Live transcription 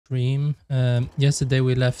stream. Yesterday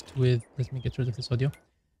we left with. Let me get rid of this audio.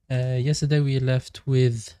 Yesterday we left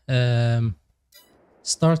with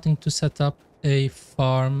starting to set up a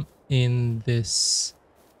farm in this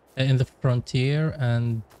in the frontier,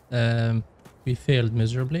 and we failed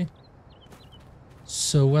miserably.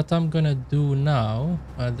 So what I'm gonna do now,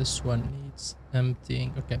 this one needs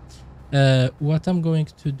emptying. Okay. What I'm going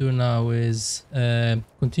to do now is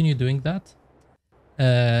continue doing that.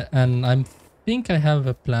 And I think I have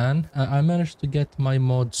a plan. I managed to get my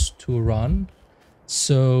mods to run.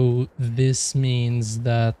 So this means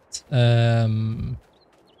that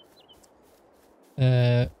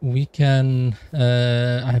we can,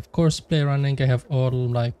 I have Courseplay running. I have all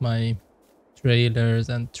like my trailers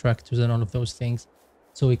and tractors and all of those things.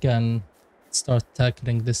 So we can start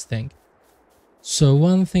tackling this thing. So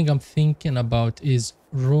one thing I'm thinking about is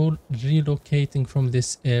relocating from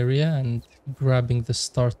this area and grabbing the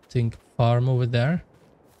starting farm over there.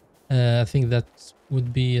 I think that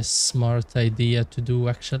would be a smart idea to do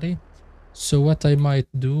actually. So what I might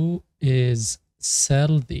do is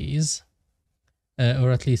sell these,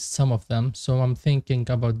 or at least some of them. So I'm thinking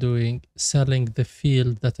about selling the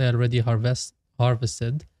field that I already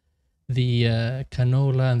harvested, the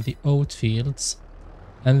canola and the oat fields,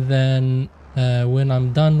 and then when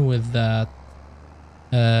I'm done with that,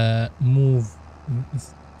 move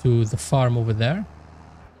to the farm over there.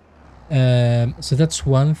 So that's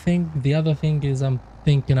one thing. The other thing is I'm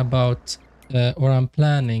thinking about, or I'm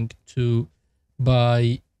planning to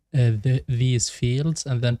buy these fields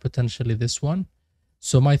and then potentially this one.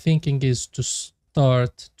 So my thinking is to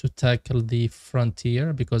start to tackle the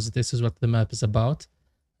frontier because this is what the map is about.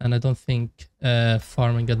 And I don't think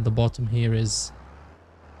farming at the bottom here is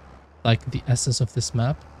like the essence of this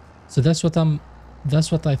map. So that's what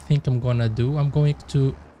I think I'm gonna do. I'm going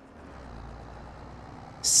to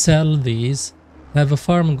sell these, have a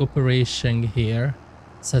farming operation here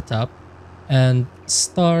set up, and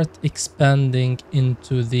start expanding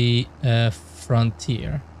into the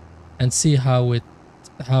frontier and see how it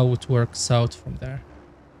works out from there.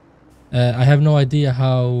 I have no idea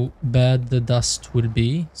how bad the dust will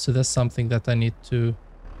be, so that's something that I need to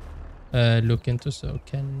look into. So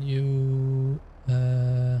can you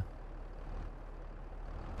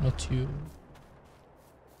not you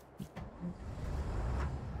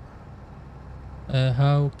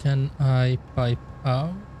how can I pipe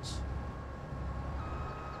out?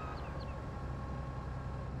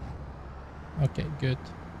 Okay, good.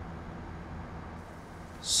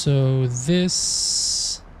 So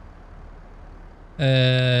this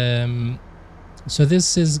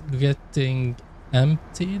is getting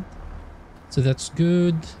emptied, so that's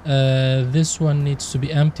good. This one needs to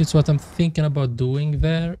be emptied. So what I'm thinking about doing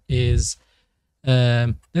there is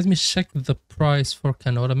let me check the price for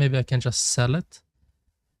canola. Maybe I can just sell it.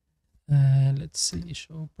 Let's see,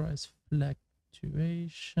 show price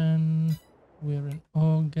fluctuation. We're in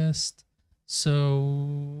August,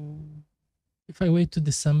 so if I wait to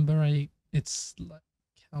December, it's like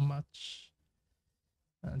how much?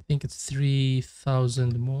 I think it's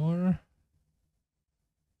 3,000 more.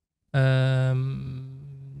 I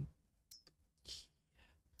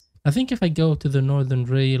think if I go to the Northern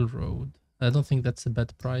Railroad, I don't think that's a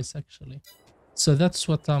bad price actually. So that's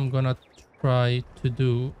what I'm gonna try to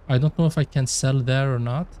do. I don't know if I can sell there or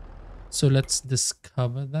not. So let's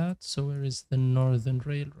discover that. So where is the Northern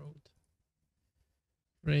Railroad?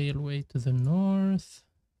 Railway to the north.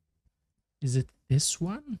 Is it this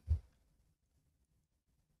one?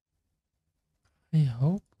 I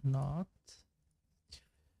hope not.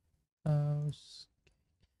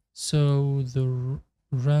 So the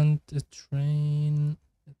rent a train.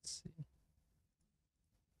 Let's see.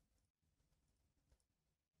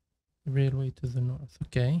 Railway to the north.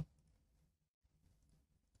 Okay.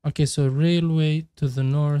 Okay, so railway to the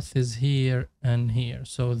north is here and here.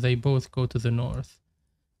 So they both go to the north.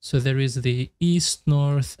 So there is the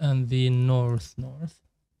east-north and the north-north.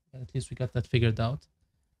 At least we got that figured out.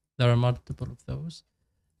 There are multiple of those.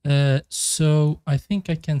 So I think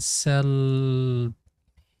I can sell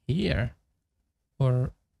here.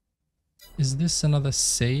 Or is this another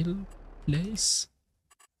sale place?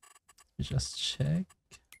 Just check.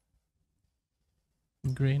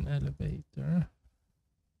 Grain elevator.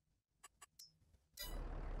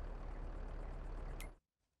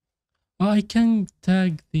 Oh, I can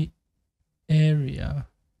tag the area.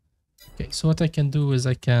 Okay, so what I can do is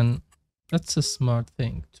that's a smart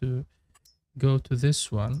thing to go to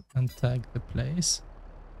this one and tag the place.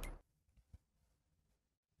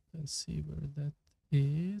 Let's see where that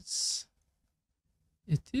is.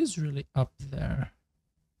 It is really up there.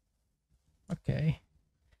 Okay.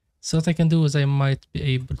 So what I can do is I might be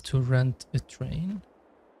able to rent a train.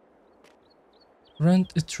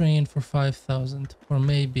 Rent a train for 5,000, or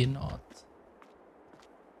maybe not.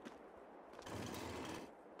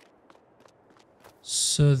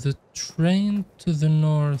 So the train to the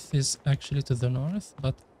north is actually to the north,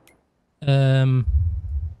 but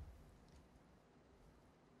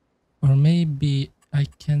or maybe I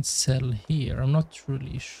can sell here. I'm not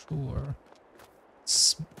really sure.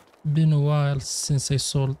 It's been a while since I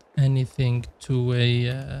sold anything to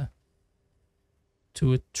a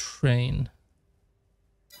train.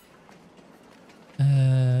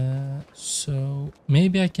 So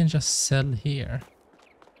maybe I can just sell here.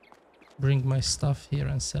 Bring my stuff here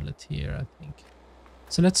and sell it here, I think.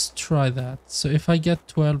 So let's try that. So if I get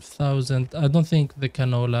 12,000, I don't think the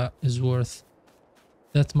canola is worth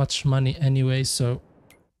that much money anyway, so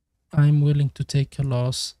I'm willing to take a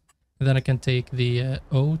loss. And then I can take the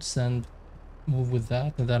oats and move with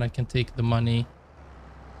that, and then I can take the money.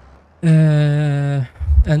 And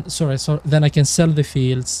sorry, then I can sell the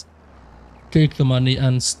fields, take the money,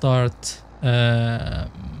 and start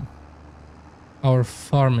our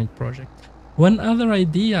farming project. One other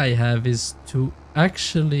idea I have is to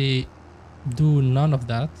actually do none of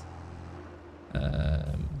that.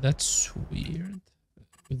 That's weird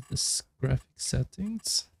with this graphic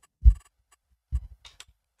settings.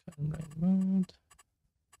 Right mode.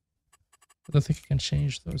 I don't think I can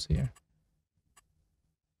change those here.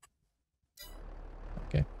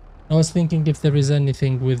 Okay. I was thinking if there is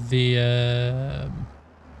anything with the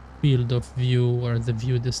field of view or the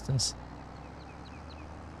view distance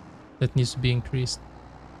that needs to be increased.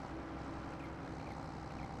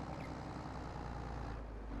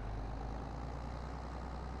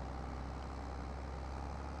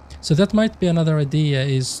 So that might be another idea,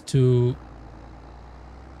 is to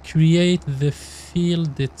create the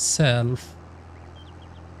field itself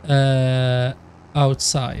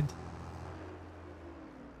outside.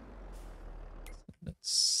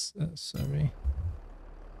 Let's sorry.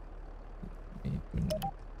 Let me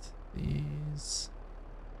connect these.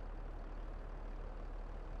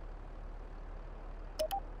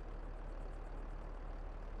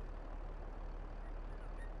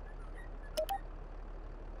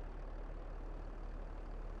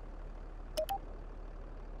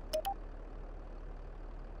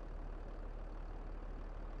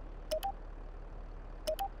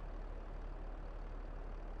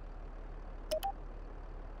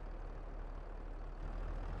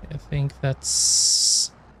 I think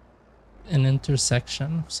that's an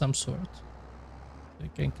intersection of some sort. You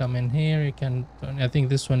can come in here, you can turn. I think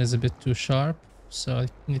this one is a bit too sharp, so I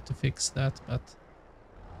need to fix that, but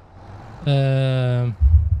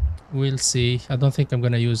we'll see. I don't think I'm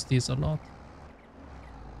gonna use these a lot.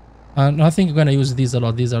 I think I'm gonna use these a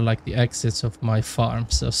lot. These are like the exits of my farm,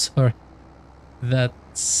 so sorry.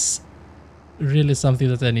 That's really something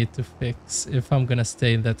that I need to fix if I'm gonna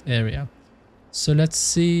stay in that area. So let's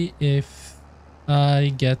see if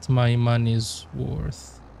I get my money's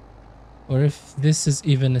worth, or if this is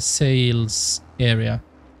even a sales area.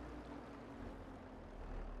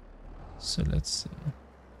 So let's see.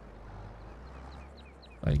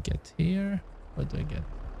 If I get here, what do I get?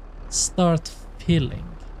 Start filling.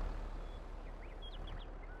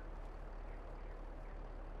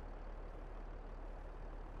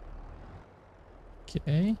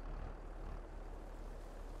 Okay.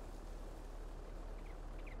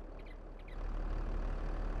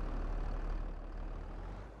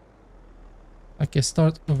 Okay,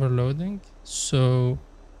 start overloading. So,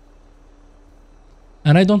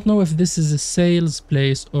 and I don't know if this is a sales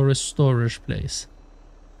place or a storage place.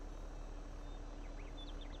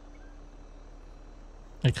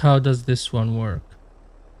 Like, how does this one work?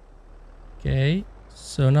 Okay,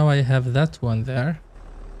 so now I have that one there.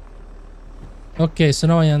 Okay, so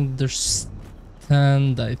now I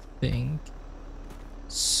understand, I think.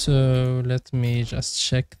 So let me just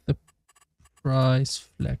check the price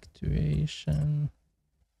fluctuation.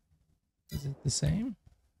 Is it the same?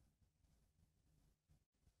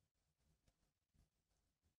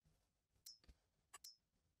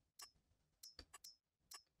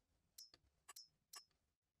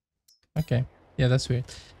 Okay, yeah, that's weird.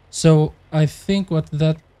 So I think what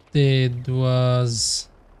that did was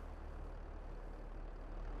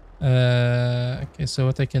okay, so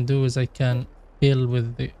what I can do is I can fill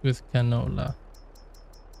with canola.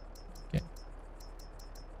 Okay.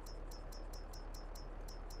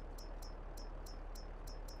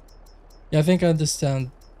 Yeah, I think I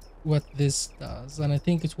understand what this does, and I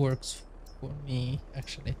think it works for me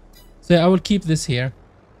actually. So yeah, I will keep this here.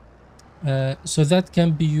 So that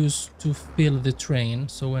can be used to fill the train.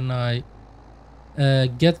 So when I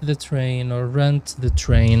get the train or rent the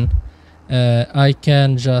train, I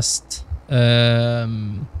can just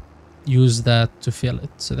use that to fill it.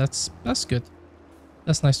 So that's good.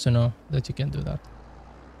 That's nice to know that you can do that.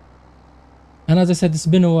 And as I said, it's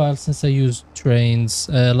been a while since I used trains.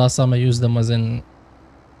 Last time I used them was in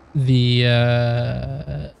the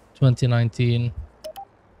 2019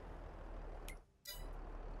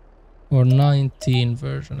 or 19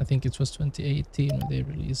 version. I think it was 2018 when they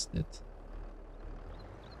released it.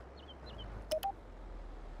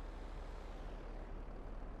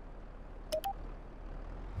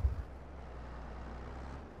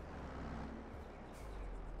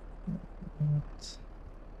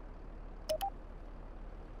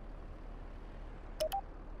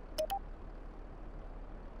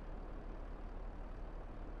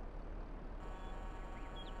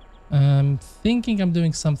 I'm thinking I'm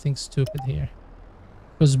doing something stupid here,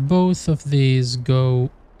 because both of these go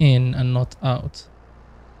in and not out.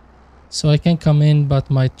 So I can come in, but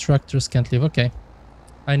my tractors can't leave. Okay,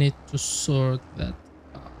 I need to sort that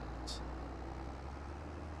out.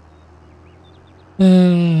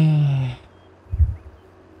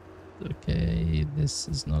 Okay, this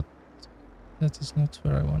is not... that is not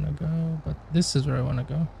where I want to go, but this is where I want to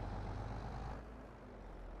go.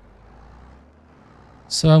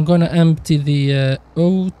 So I'm gonna empty the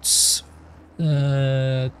oats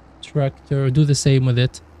tractor, do the same with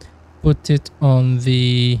it, put it on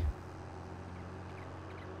the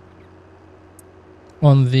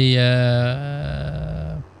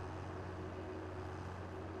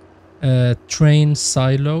train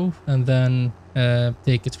silo, and then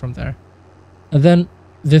take it from there. And then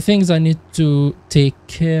the things I need to take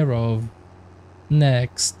care of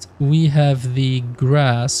next, we have the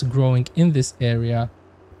grass growing in this area,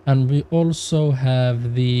 and we also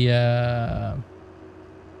have the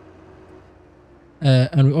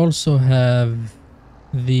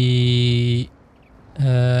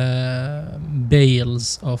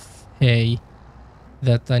bales of hay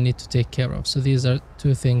that I need to take care of. So these are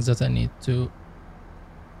two things that I need to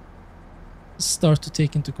start to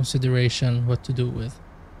take into consideration what to do with.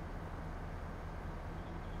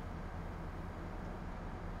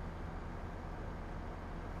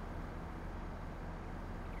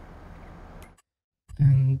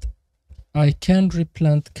 And I can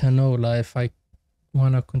replant canola if I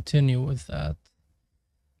want to continue with that.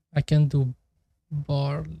 I can do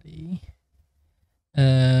barley.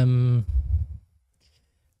 Cotton,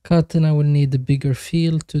 I will need a bigger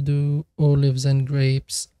field to do. Olives and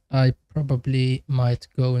grapes, I probably might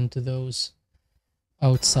go into those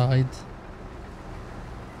outside.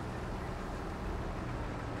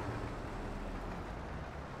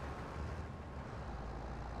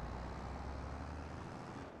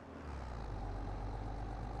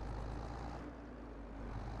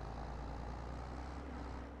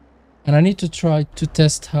 And I need to try to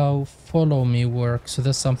test how follow me works, so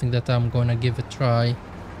that's something that I'm gonna give a try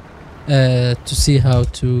to see how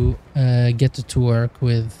to get it to work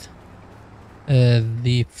with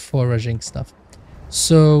the foraging stuff.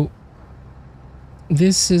 So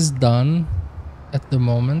this is done at the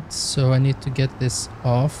moment, so I need to get this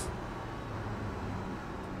off.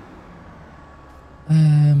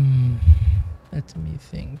 Let me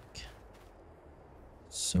think.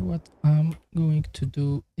 So what I'm going to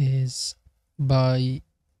do is buy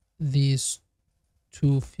these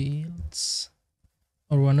two fields,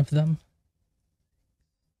 or one of them.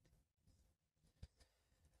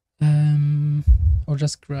 I'll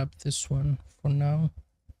just grab this one for now.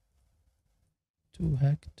 2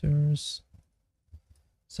 hectares.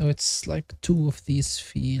 So it's like 2 of these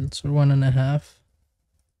fields, or 1.5.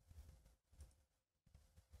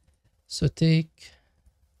 So take...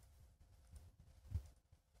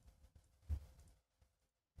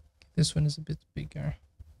 this one is a bit bigger,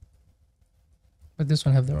 but this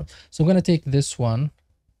one have the road. So I'm gonna take this one.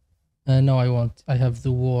 No, I won't. I have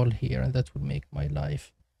the wall here, and that would make my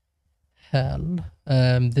life hell.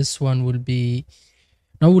 This one will be...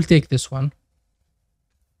 no, we'll take this one.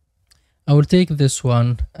 I will take this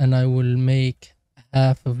one, and I will make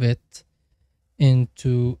half of it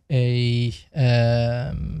into a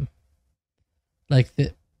like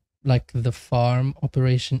the farm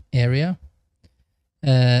operation area,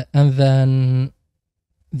 and then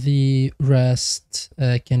the rest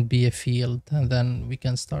can be a field, and then we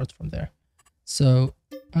can start from there. So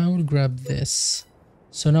I will grab this.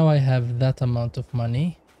 So now I have that amount of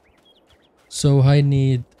money. So I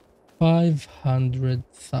need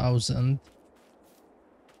 500,000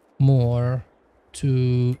 more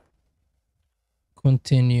to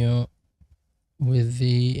continue with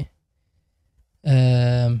the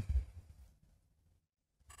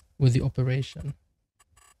operation.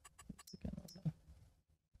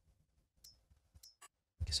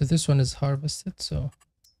 So this one is harvested, so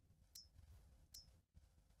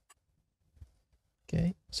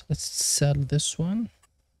okay, so let's sell this one.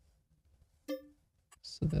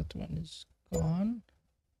 So that one is gone.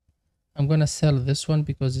 I'm gonna sell this one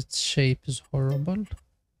because its shape is horrible.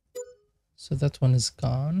 So that one is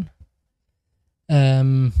gone.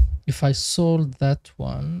 If I sold that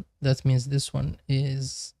one, that means this one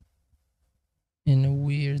is in a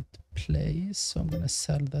weird place. So I'm gonna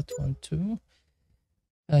sell that one too.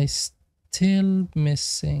 I still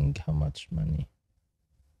missing how much money?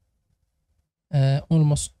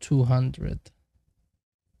 Almost 200.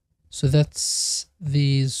 So that's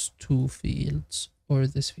these two fields or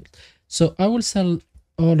this field. So I will sell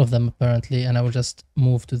all of them apparently, and I will just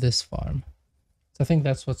move to this farm. So I think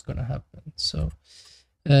that's what's gonna happen. So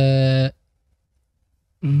let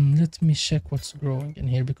me check what's growing in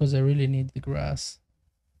here because I really need the grass.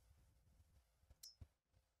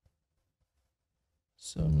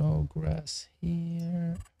 So no grass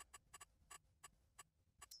here.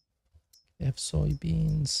 They have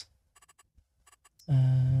soybeans.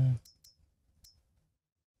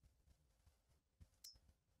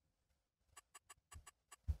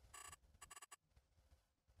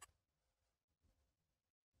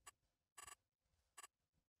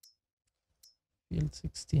 Field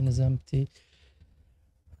 16 is empty.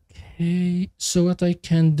 Okay, so what I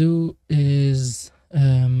can do is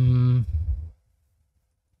if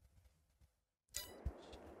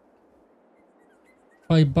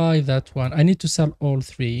I buy that one, I need to sell all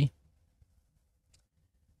three.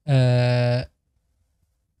 And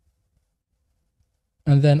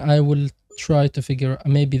then I will try to figure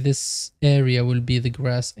maybe this area will be the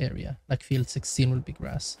grass area, like field 16 will be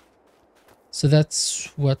grass. So that's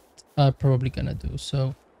what I'm probably gonna do.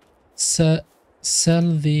 So sell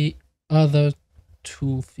the other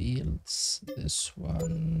two fields, this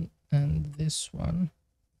one and this one.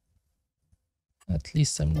 At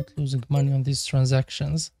least I'm not losing money on these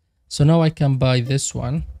transactions. So now I can buy this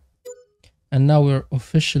one, and now we're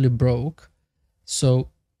officially broke. So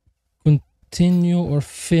continue or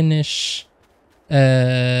finish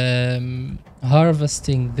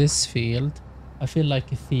harvesting this field. I feel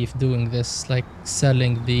like a thief doing this, like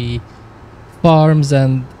selling the farms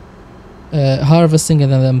and harvesting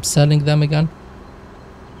and then I'm selling them again.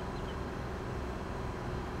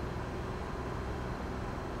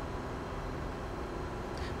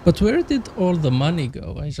 But where did all the money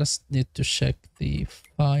go? I just need to check the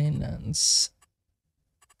finance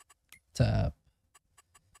tab.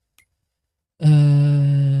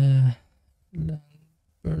 Land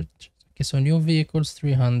purchase. Okay, so new vehicles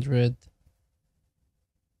 300.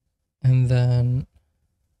 And then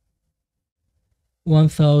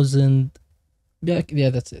 1,000. Yeah,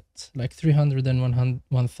 that's it. Like 300 and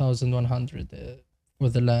 1,100 for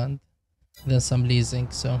the land. Then some leasing,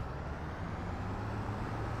 so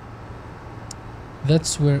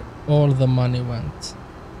that's where all the money went.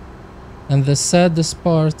 And the saddest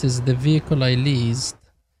part is the vehicle I leased.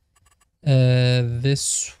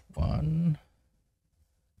 This one.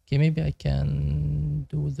 Okay, maybe I can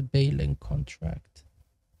do the baling contract.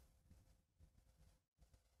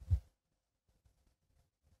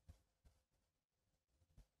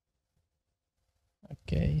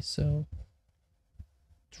 Okay, so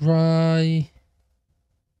try.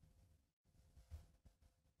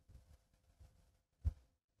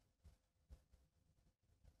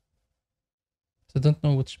 So I don't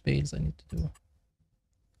know which bales I need to do.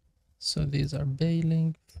 So these are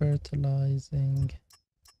baling, fertilizing.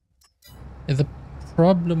 The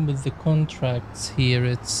problem with the contracts here,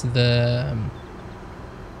 it's the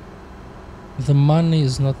money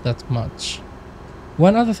is not that much.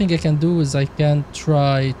 One other thing I can do is I can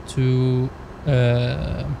try to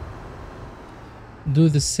do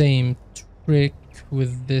the same trick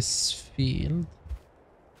with this field.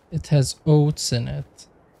 It has oats in it.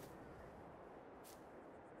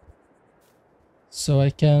 So I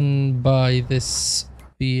can buy this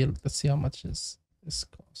field. Let's see how much is this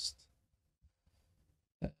cost.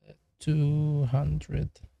 200.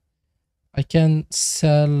 I can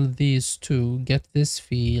sell these two, get this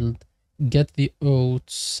field, get the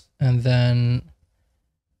oats, and then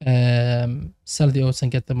sell the oats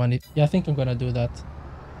and get the money. Yeah, I think I'm gonna do that.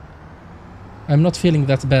 I'm not feeling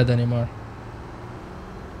that bad anymore.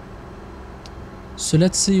 So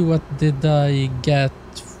let's see, what did I get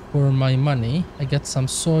for my money? I get some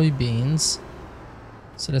soybeans.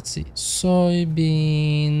 So let's see,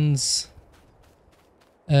 soybeans,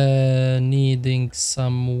 needing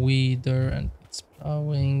some weeder and it's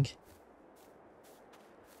plowing.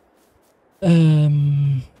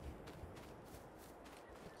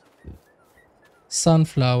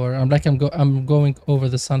 sunflower. I'm going over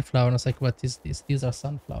the sunflower and I was like, what is this? These are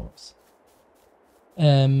sunflowers.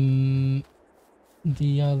 The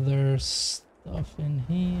other stuff in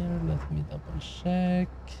here, let me double check.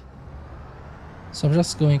 So I'm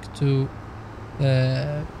just going to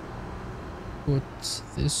put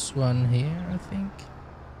this one here, I think.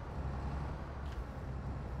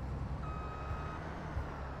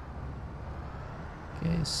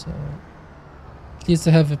 Okay, so at least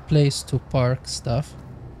I have a place to park stuff.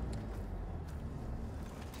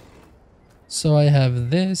 So I have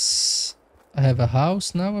this. I have a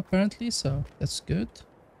house now apparently, so that's good.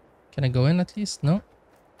 Can I go in at least? No.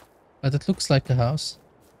 But it looks like a house.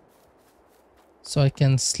 So I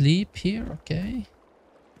can sleep here, okay.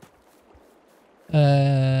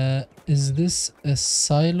 Is this a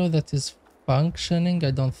silo that is functioning?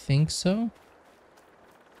 I don't think so.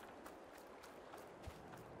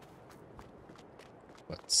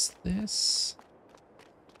 What's this?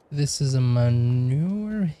 This is a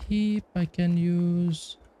manure heap I can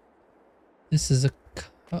use. This is a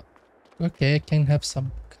cow. Okay, I can have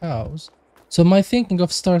some cows. So my thinking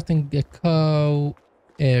of starting a cow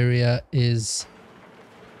area is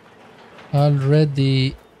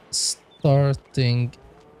already starting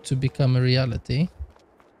to become a reality.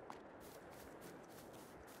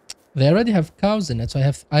 They already have cows in it, so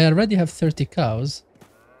I already have 30 cows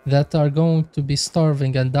that are going to be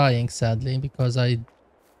starving and dying sadly because I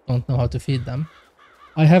don't know how to feed them.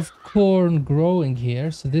 I have corn growing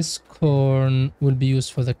here, so this corn will be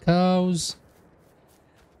used for the cows.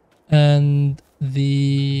 And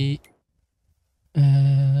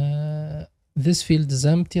this field is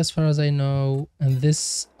empty as far as I know, and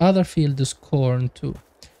this other field is corn too.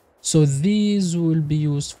 So these will be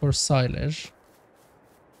used for silage.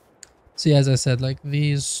 See, as I said, like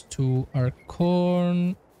these two are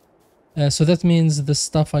corn. So that means the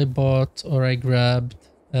stuff I bought or I grabbed,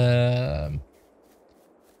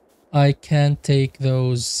 I can take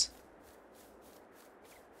those.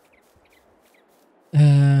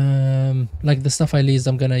 Like the stuff I leased,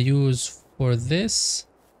 I'm gonna use for this.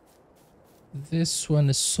 This one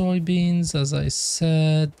is soybeans, as I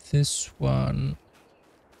said. This one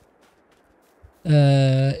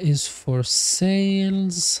is for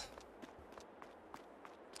sales.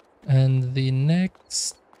 And the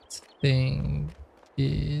next thing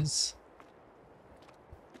is...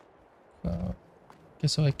 okay,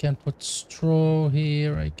 so I can put straw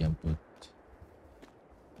here. I can put...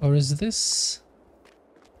 or is this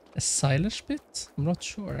a silage pit? I'm not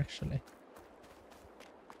sure, actually.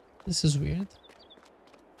 This is weird.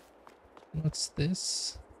 What's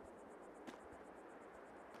this?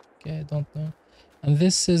 Okay, I don't know. And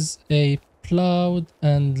this is a plowed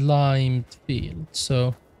and limed field,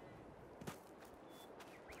 so...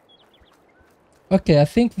 okay, I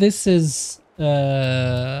think this is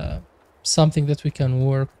something that we can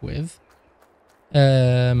work with.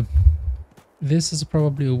 This is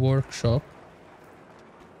probably a workshop.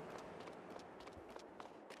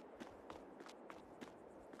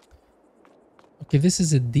 Okay, this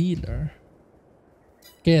is a dealer.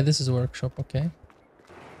 Okay, this is a workshop, okay.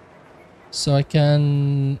 So I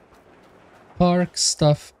can park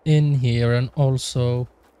stuff in here and also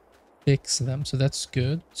fix them, so that's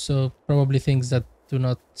good. So probably things that do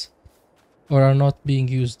not or are not being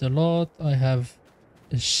used a lot. I have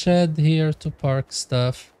a shed here to park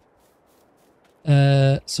stuff.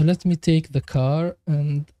 So let me take the car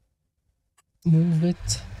and move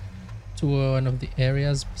it to one of the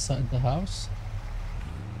areas beside the house.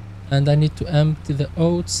 And I need to empty the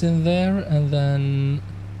oats in there, and then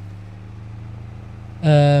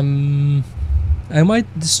I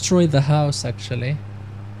might destroy the house actually.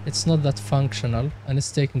 It's not that functional and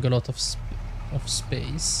it's taking a lot of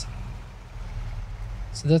space.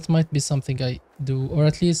 So that might be something I do, or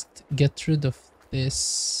at least get rid of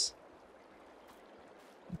this.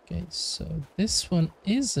 Okay, so this one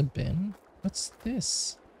is a bin. What's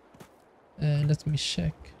this? Let me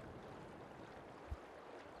check.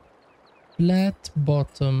 Flat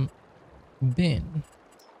bottom bin.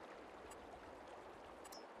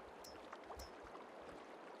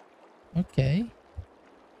 Okay.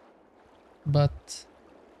 But...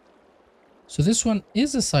 so this one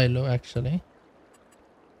is a silo actually.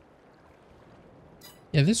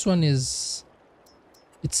 Yeah, this one is...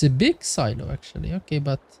 it's a big silo actually. Okay,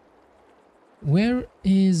 but where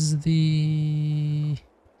is the...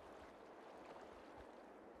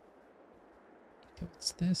 okay,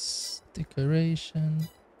 what's this? Decoration.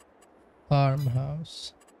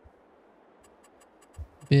 Farmhouse.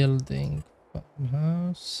 Building.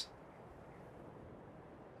 Farmhouse.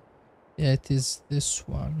 Yeah, it is this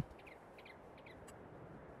one.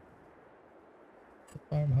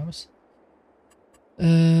 farmhouse.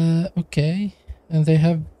 Okay. And they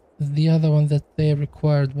have the other one that they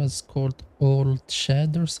required was called Old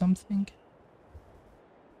Shed or something.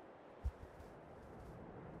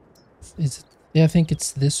 Is it? Yeah, I think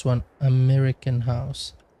it's this one, American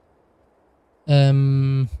House.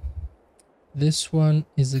 This one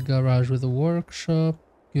is a garage with a workshop.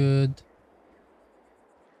 Good.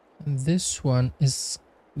 And this one is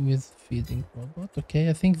with feeding robot. Okay,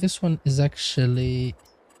 I think this one is actually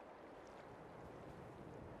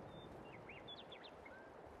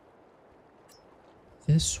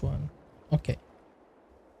this one. Okay.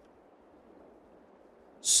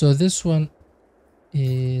 So this one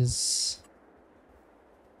is...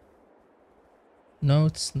 No,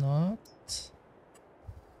 it's not.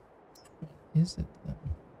 What is it then?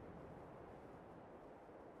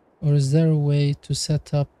 Or is there a way to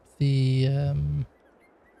set up the...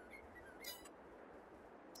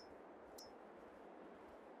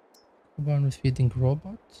 one with feeding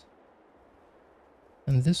robot?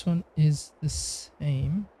 And this one is the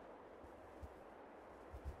same.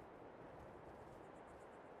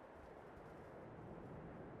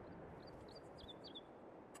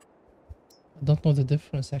 I don't know the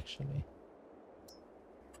difference actually.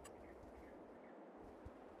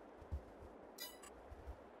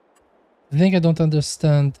 The thing I don't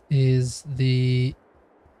understand is the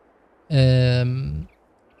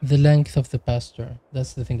length of the pasture.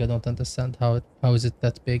 That's the thing I don't understand. How is it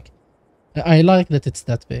that big? I like that it's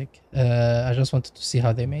that big. I just wanted to see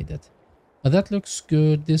how they made it. But that looks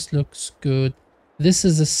good. This looks good. This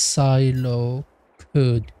is a silo.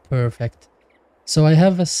 Good. Perfect. So I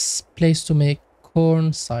have a place to make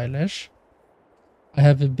corn silage. I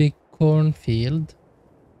have a big cornfield.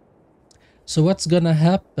 So what's gonna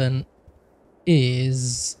happen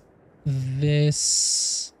is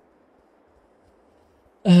this...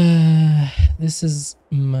 this is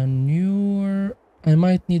manure. I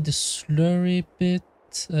might need a slurry bit.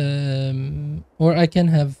 Or I can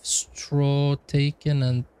have straw taken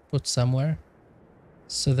and put somewhere.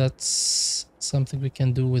 So that's something we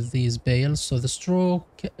can do with these bales. So the straw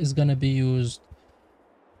is gonna be used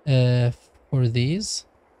for these.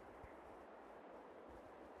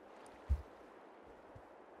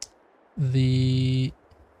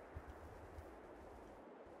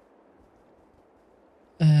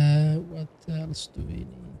 What else do we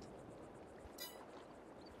need?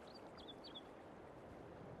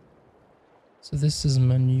 So this is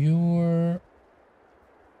manure.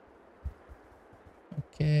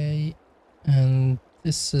 Okay, and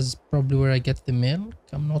this is probably where I get the milk.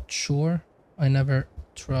 I'm not sure. I never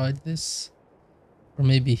tried this. Or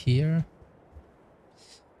maybe here.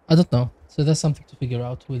 I don't know. So that's something to figure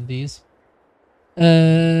out with these.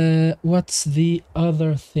 What's the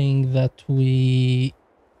other thing that we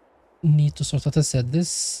need to sort out? I said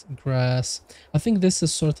this grass. I think this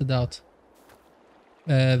is sorted out.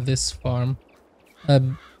 This farm.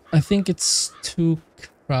 I think it's too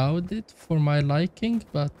crowded for my liking,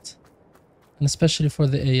 but... And especially for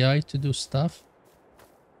the AI to do stuff.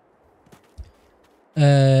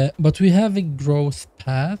 But we have a growth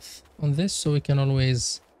path on this, so we can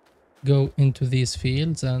always go into these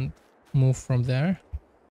fields and move from there.